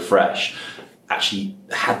HelloFresh, actually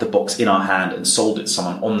had the box in our hand and sold it to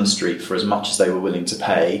someone on the street for as much as they were willing to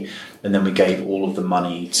pay. And then we gave all of the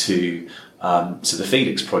money to the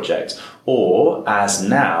Felix Project. Or, as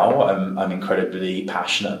now I'm incredibly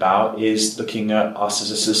passionate about, is looking at us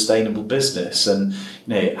as a sustainable business, and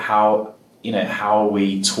how are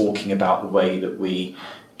we talking about the way that we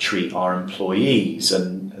treat our employees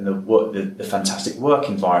and the fantastic work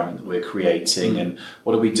environment that we're creating, and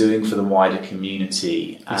what are we doing for the wider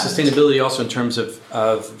community. And sustainability also in terms of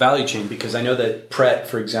value chain, because I know that Pret,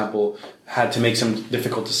 for example, had to make some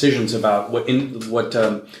difficult decisions about what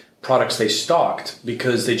products they stocked,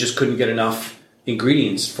 because they just couldn't get enough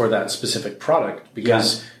ingredients for that specific product,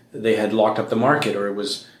 because they had locked up the market, or it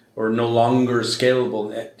was no longer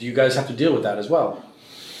scalable. Do you guys have to deal with that as well?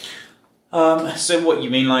 So what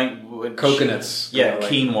you mean, like coconuts?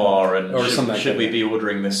 Quinoa, and or something. Should we be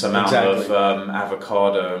ordering this amount of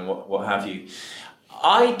avocado and what have you?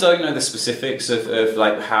 I don't know the specifics of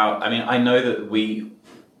like how. I mean, I know that we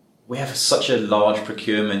have such a large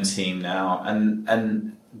procurement team now,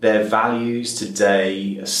 and their values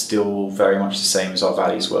today are still very much the same as our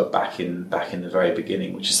values were back in the very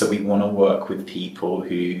beginning, which is that we want to work with people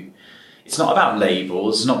who. It's not about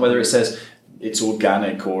labels. It's not whether it says it's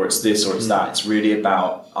organic or it's this or it's that. It's really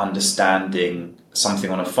about understanding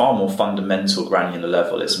something on a far more fundamental, granular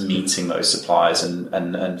level. It's meeting those suppliers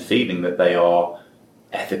and feeling that they are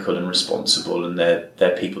ethical and responsible, and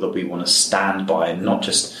they're people that we want to stand by and not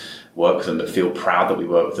just work with them, but feel proud that we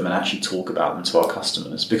work with them and actually talk about them to our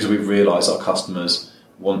customers, because we realise our customers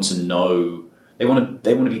want to know, they want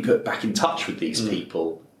to be put back in touch with these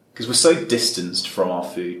people, because we're so distanced from our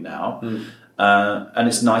food now. And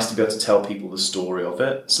it's nice to be able to tell people the story of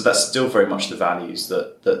it. So that's still very much the values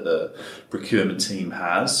that the procurement team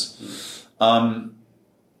has.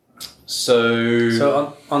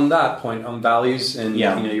 So on that point, on values and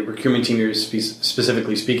your procurement team you're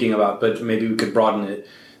specifically speaking about, but maybe we could broaden it.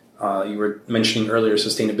 You were mentioning earlier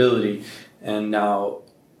sustainability, and now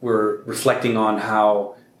we're reflecting on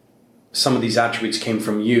how some of these attributes came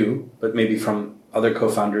from you, but maybe from other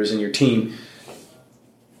co-founders in your team.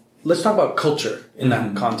 Let's talk about culture in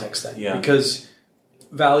that context then. Yeah. Because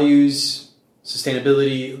values,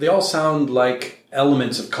 sustainability, they all sound like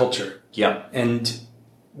elements of culture. Yeah. And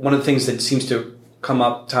one of the things that seems to come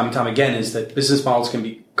up time and time again is that business models can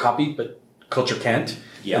be copied, but culture can't.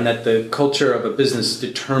 Yeah. And that the culture of a business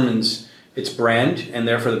determines its brand, and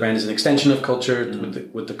therefore the brand is an extension of culture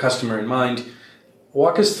with the customer in mind.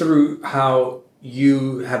 Walk us through how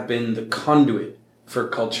you have been the conduit for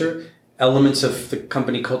culture. Elements of the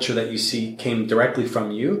company culture that you see came directly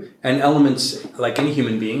from you, and elements, like any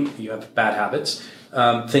human being, you have bad habits,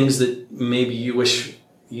 things that maybe you wish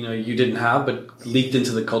you didn't have but leaked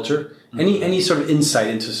into the culture. Any sort of insight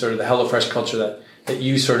into sort of the HelloFresh culture that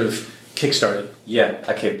you sort of kickstarted? Yeah,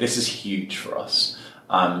 okay, this is huge for us.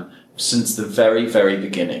 Since the very, very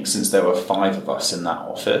beginning, since there were 5 of us in that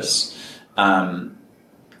office,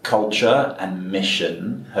 culture and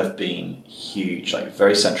mission have been huge, like a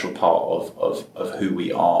very central part of who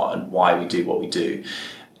we are and why we do what we do.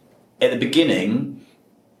 At the beginning,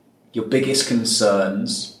 your biggest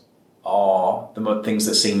concerns are the things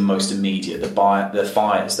that seem most immediate, the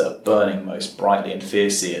fires that are burning most brightly and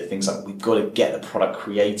fiercely, are things like we've got to get the product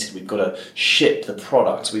created, we've got to ship the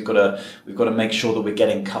product, we've got to make sure that we're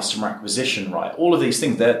getting customer acquisition right. All of these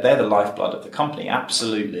things, they're the lifeblood of the company,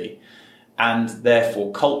 absolutely. And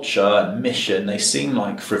therefore culture and mission, they seem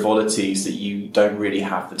like frivolities that you don't really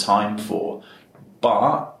have the time for.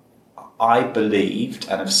 But I believed,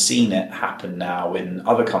 and have seen it happen now in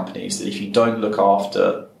other companies, that if you don't look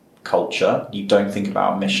after culture, you don't think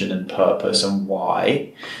about mission and purpose and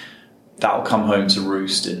why, that'll come home to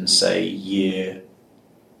roost in, say, year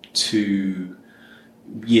 3,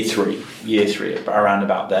 around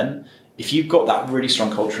about then. If you've got that really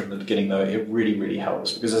strong culture from the beginning, though, it really, really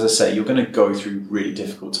helps. Because as I say, you're going to go through really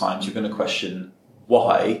difficult times. You're going to question,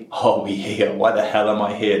 why are we here? Why the hell am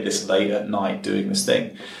I here this late at night doing this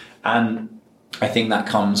thing? And I think that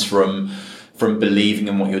comes from believing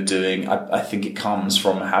in what you're doing. I think it comes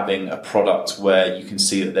from having a product where you can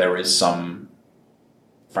see that there is some,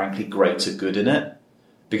 frankly, greater good in it.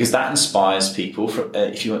 Because that inspires people.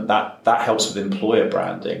 If you want that helps with employer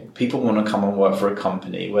branding. People want to come and work for a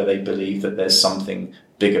company where they believe that there's something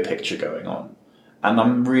bigger picture going on. And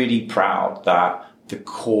I'm really proud that the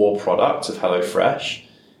core product of HelloFresh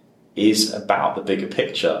is about the bigger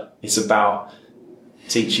picture. It's about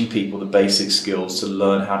teaching people the basic skills to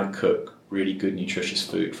learn how to cook really good, nutritious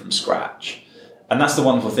food from scratch. And that's the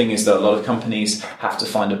wonderful thing, is that a lot of companies have to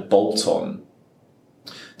find a bolt-on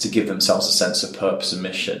to give themselves a sense of purpose and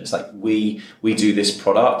mission. It's like we do this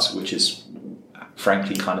product, which is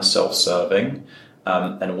frankly kind of self-serving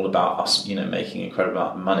and all about us, making an incredible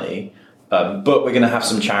amount of money. But we're going to have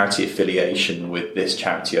some charity affiliation with this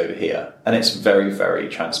charity over here. And it's very, very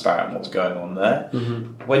transparent what's going on there.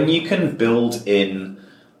 Mm-hmm. When you can build in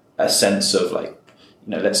a sense of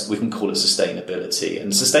we can call it sustainability.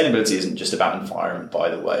 And sustainability isn't just about environment, by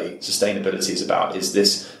the way. Sustainability is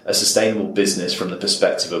this a sustainable business from the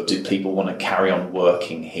perspective of, do people want to carry on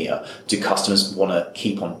working here? Do customers want to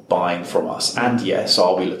keep on buying from us? And yes,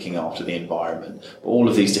 are we looking after the environment? All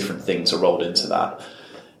of these different things are rolled into that.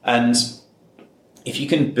 And if you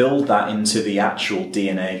can build that into the actual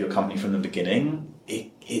DNA of your company from the beginning,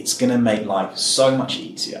 it's going to make life so much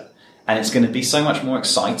easier. And it's going to be so much more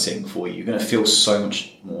exciting for you. You're going to feel so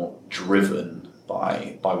much more driven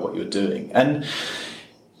by what you're doing. And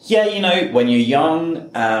yeah, when you're young,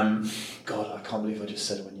 God, I can't believe I just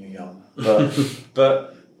said when you're young.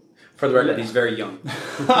 But For the record, he's very young.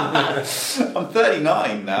 I'm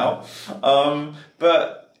 39 now.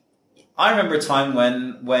 But I remember a time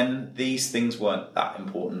when these things weren't that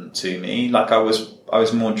important to me. Like I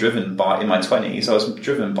was more driven by, in my 20s, I was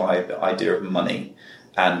driven by the idea of money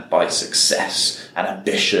and by success and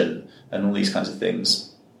ambition and all these kinds of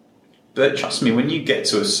things. But trust me, when you get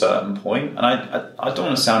to a certain point, and I don't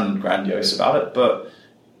want to sound grandiose about it, but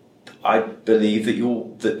I believe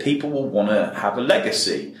that people will want to have a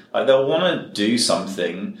legacy. Like they'll want to do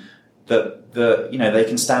something that they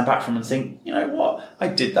can stand back from and think, you know what, I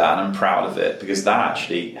did that and I'm proud of it because that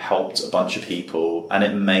actually helped a bunch of people and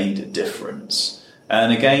it made a difference.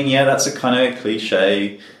 And again, yeah, that's a kind of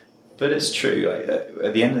cliche, but it's true. Like,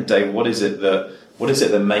 at the end of the day, what is it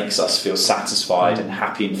that makes us feel satisfied and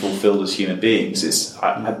happy and fulfilled as human beings?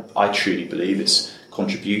 I truly believe it's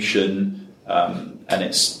contribution, and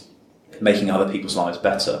it's making other people's lives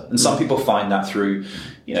better. And some people find that through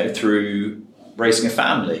raising a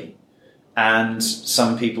family. And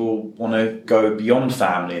some people want to go beyond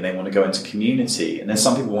family and they want to go into community. And then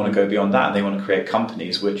some people want to go beyond that and they want to create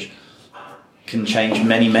companies which can change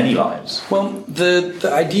many, many lives. Well,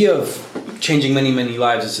 the idea of changing many, many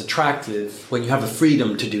lives is attractive when you have the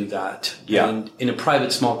freedom to do that. Yeah. And in a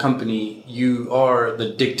private small company, you are the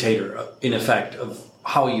dictator, in effect, of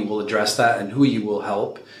how you will address that and who you will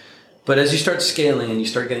help. But as you start scaling and you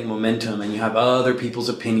start getting momentum and you have other people's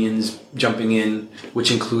opinions jumping in, which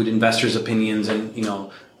include investors' opinions and,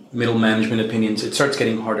 middle management opinions, it starts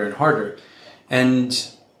getting harder and harder. And,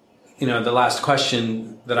 the last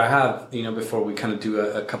question that I have, before we kind of do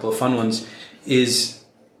a couple of fun ones is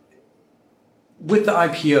with the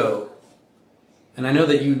IPO, and I know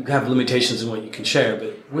that you have limitations in what you can share,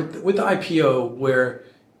 but with the IPO where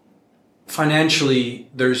financially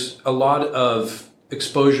there's a lot of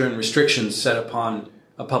exposure and restrictions set upon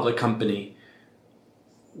a public company,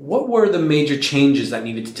 what were the major changes that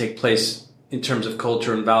needed to take place in terms of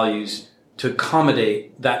culture and values to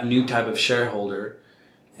accommodate that new type of shareholder?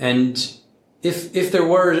 And if there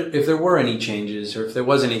were any changes, or if there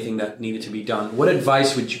was anything that needed to be done, what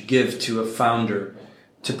advice would you give to a founder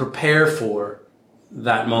to prepare for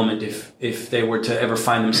that moment if they were to ever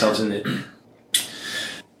find themselves in it?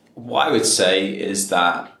 What I would say is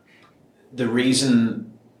that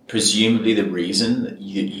presumably the reason that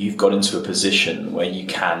you've got into a position where you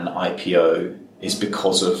can IPO is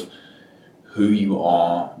because of who you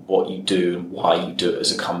are, what you do, and why you do it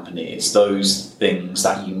as a company. It's those things,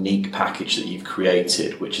 that unique package that you've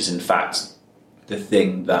created, which is in fact the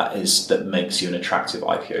thing that makes you an attractive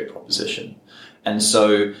IPO proposition. And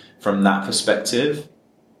so from that perspective,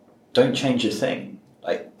 don't change a thing.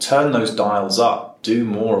 Like, turn those dials up, do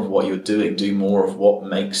more of what you're doing, do more of what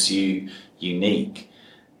makes you unique.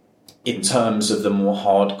 In terms of the more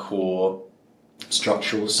hardcore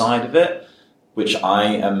structural side of it, which I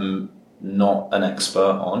am not an expert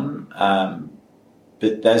on,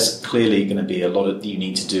 but there's clearly going to be a lot that you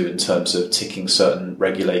need to do in terms of ticking certain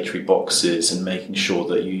regulatory boxes and making sure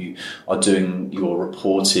that you are doing your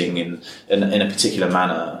reporting in a particular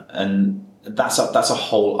manner. And that's a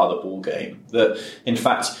whole other ball game. That, in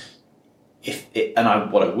fact,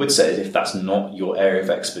 what I would say is, if that's not your area of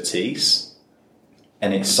expertise,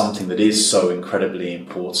 and it's something that is so incredibly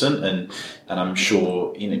important, and I'm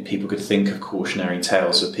sure people could think of cautionary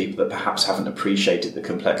tales of people that perhaps haven't appreciated the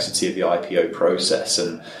complexity of the IPO process,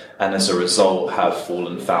 and as a result have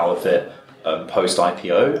fallen foul of it post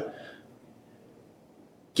IPO.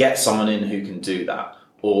 Get someone in who can do that,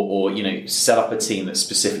 or set up a team that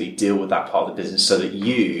specifically deal with that part of the business, so that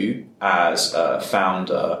you, as a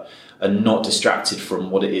founder, are not distracted from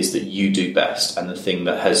what it is that you do best, and the thing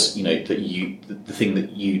that the thing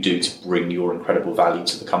that you do to bring your incredible value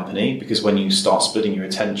to the company. Because when you start splitting your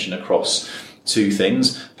attention across two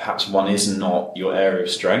things, perhaps one is not your area of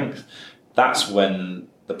strength, that's when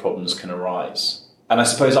the problems can arise. And I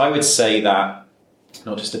suppose I would say that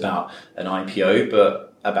not just about an IPO,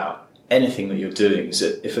 but about anything that you're doing, is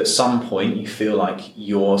that if at some point you feel like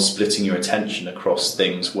you're splitting your attention across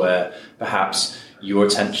things where perhaps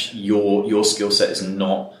your skill set is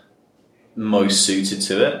not most suited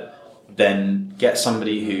to it, then get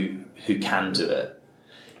somebody who can do it.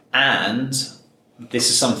 And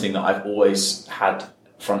this is something that I've always had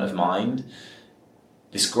front of mind,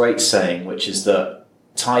 this great saying, which is that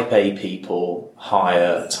type A people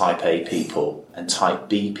hire type A people, and type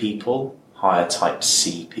B people hire type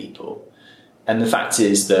C people. And the fact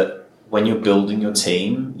is that when you're building your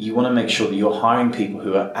team, you want to make sure that you're hiring people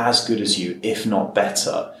who are as good as you, if not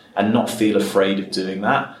better, and not feel afraid of doing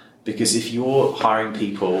that. Because if you're hiring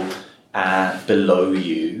people below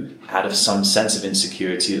you out of some sense of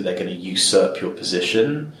insecurity that they're going to usurp your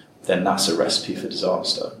position, then that's a recipe for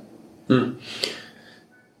disaster.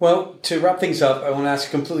 Well, to wrap things up, I want to ask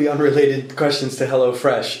completely unrelated questions to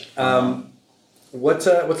HelloFresh. What's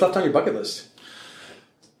left on your bucket list?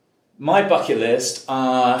 My bucket list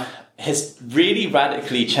has really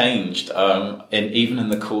radically changed, even in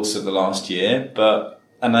the course of the last year.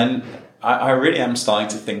 And then I really am starting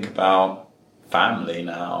to think about family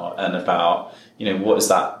now, and about, what is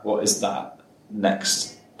that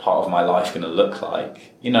next part of my life going to look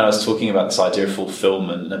like? I was talking about this idea of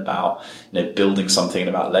fulfillment, about building something, and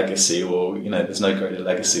about legacy. Or there's no greater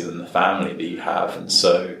legacy than the family that you have, and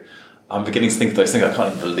so I'm beginning to think of those things. I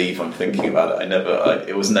can't even believe I'm thinking about it.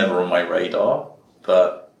 It was never on my radar,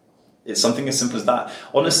 but it's something as simple as that.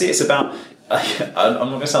 Honestly, it's about, I'm not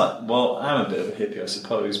going to sound like, well, I'm a bit of a hippie, I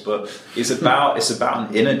suppose, but it's about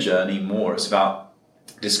an inner journey more. It's about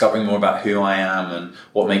discovering more about who I am and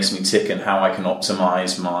what makes me tick, and how I can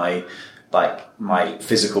optimize my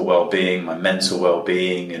physical well-being, my mental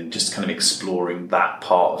well-being, and just kind of exploring that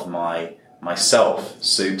part of myself.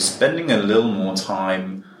 So spending a little more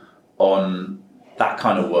time on that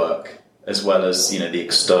kind of work, as well as the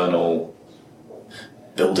external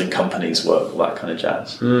building companies work, all that kind of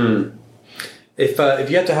jazz. If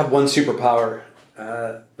you had to have one superpower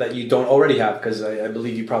that you don't already have, because I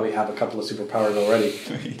believe you probably have a couple of superpowers already,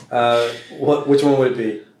 which one would it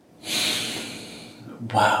be?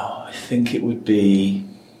 Wow, I think it would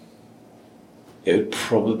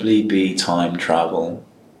probably be time travel.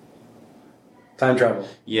 Time travel?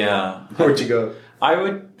 Yeah. Where'd you go? I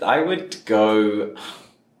would go.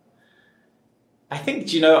 I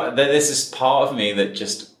think, there's this part of me that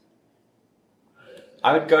just,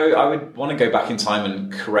 I would want to go back in time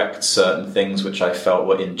and correct certain things which I felt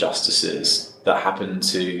were injustices that happened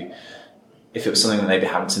to, if it was something that maybe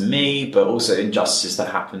happened to me, but also injustices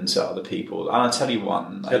that happened to other people. And I'll tell you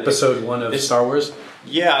one. Episode 1 of Star Wars?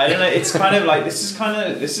 Yeah, I don't know. It's kind of like, this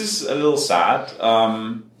is a little sad.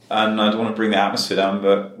 And I don't want to bring the atmosphere down,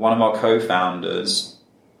 but one of our co-founders,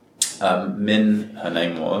 Min, her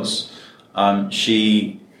name was,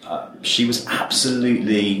 she was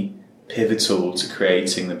absolutely pivotal to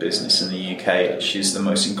creating the business in the UK. She's the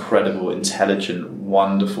most incredible, intelligent,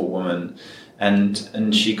 wonderful woman,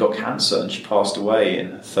 and she got cancer and she passed away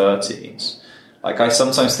in her 30s. Like, I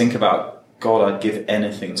sometimes think about, God, I'd give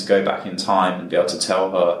anything to go back in time and be able to tell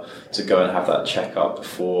her to go and have that checkup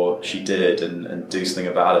before she did, and do something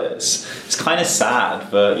about it. It's kind of sad,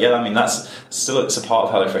 but yeah, I mean, it's a part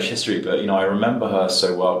of HelloFresh history. But I remember her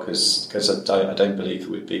so well because I don't believe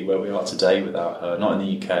we'd be where we are today without her. Not in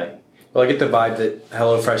the UK. Well, I get the vibe that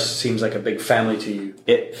HelloFresh seems like a big family to you.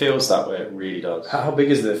 It feels that way. It really does. How big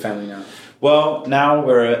is the family now? Well, now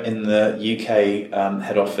we're in the UK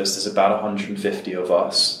head office. There's about 150 of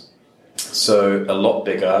us. So a lot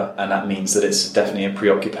bigger, and that means that it's definitely a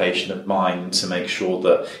preoccupation of mine to make sure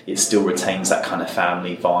that it still retains that kind of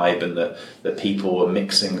family vibe, and that people are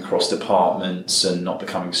mixing across departments and not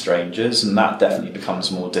becoming strangers, and that definitely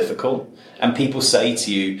becomes more difficult. And people say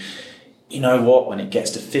to you, you know what, when it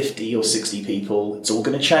gets to 50 or 60 people, it's all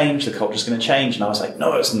going to change, the culture's going to change. And I was like,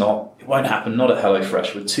 no, it's not. It won't happen, not at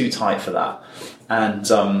HelloFresh. We're too tight for that.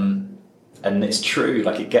 And it's true,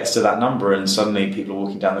 like, it gets to that number and suddenly people are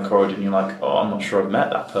walking down the corridor and you're like, oh, I'm not sure I've met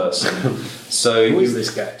that person. So who is this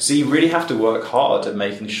guy? So you really have to work hard at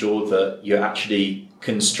making sure that you're actually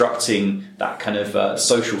constructing that kind of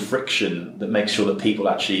social friction that makes sure that people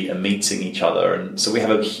actually are meeting each other. And so we have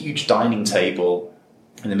a huge dining table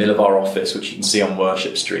in the middle of our office, which you can see on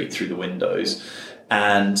Worship Street through the windows.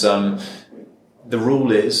 And the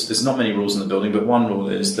rule is, there's not many rules in the building, but one rule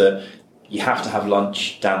is that you have to have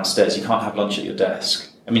lunch downstairs. You can't have lunch at your desk.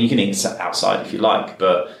 I mean, you can eat outside if you like,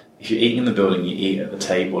 but if you're eating in the building, you eat at the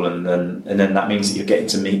table, and then that means that you're getting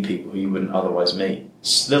to meet people who you wouldn't otherwise meet.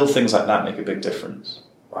 Little things like that make a big difference.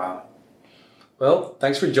 Wow. Well,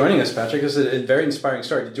 thanks for joining us, Patrick. This is a very inspiring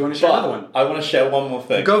story. Did you want to share another one? I want to share one more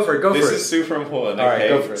thing. Go for it. This is super important. All right,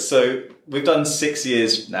 go for it. So we've done 6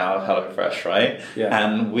 years now of HelloFresh, right? Yeah.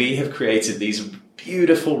 And we have created these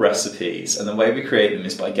beautiful recipes, and the way we create them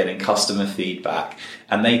is by getting customer feedback,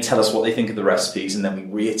 and they tell us what they think of the recipes, and then we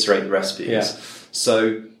reiterate the recipes. Yeah.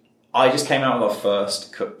 So I just came out with our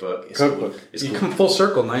first cookbook. You come full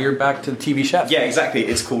circle. Now you're back to the TV chef. Yeah, exactly.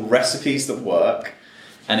 It's called Recipes That Work,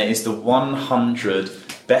 and it is the 100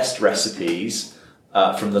 best recipes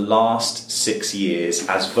from the last 6 years,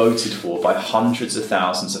 as voted for by hundreds of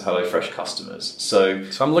thousands of HelloFresh customers. So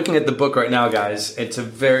I'm looking at the book right now, guys. It's a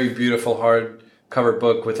very beautiful hardcover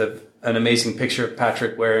book with an amazing picture of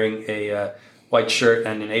Patrick wearing a white shirt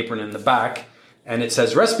and an apron in the back. And it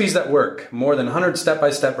says, Recipes That Work, more than 100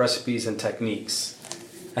 step-by-step recipes and techniques.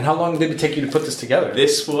 And how long did it take you to put this together?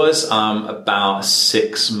 This was about a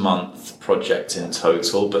 6-month project in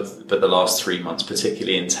total, but the last 3 months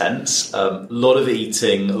particularly intense. A lot of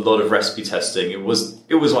eating, a lot of recipe testing. It was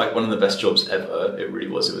like one of the best jobs ever. It really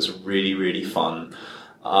was. It was really, really fun.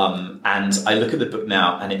 And I look at the book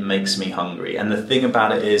now and it makes me hungry. And the thing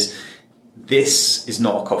about it is, this is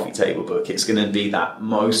not a coffee table book. It's going to be that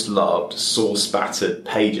most loved, sauce battered,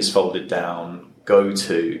 pages folded down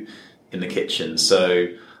go-to in the kitchen. So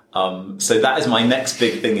that is my next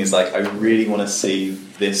big thing, is like, I really want to see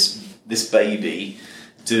this baby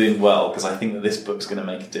doing well, because I think that this book's going to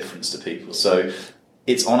make a difference to people. So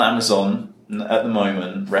it's on Amazon at the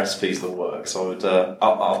moment, recipes that work. So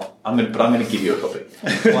I'm going to give you a copy.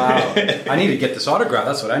 Wow. I need to get this autograph.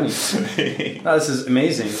 That's what I need. No, this is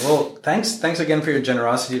amazing. Well, thanks again for your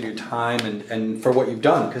generosity, of your time, and for what you've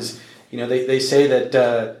done. Because, they say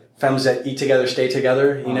that families that eat together stay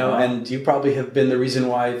together, and you probably have been the reason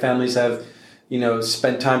why families have,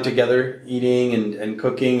 spent time together eating and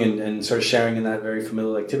cooking and sort of sharing in that very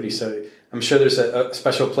familial activity. So I'm sure there's a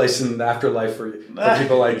special place in the afterlife for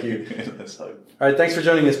people like you. Let's hope. All right, thanks for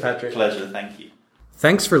joining us, Patrick. Pleasure, thank you.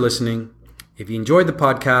 Thanks for listening. If you enjoyed the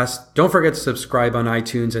podcast, don't forget to subscribe on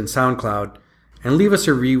iTunes and SoundCloud, and leave us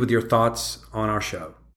a review with your thoughts on our show.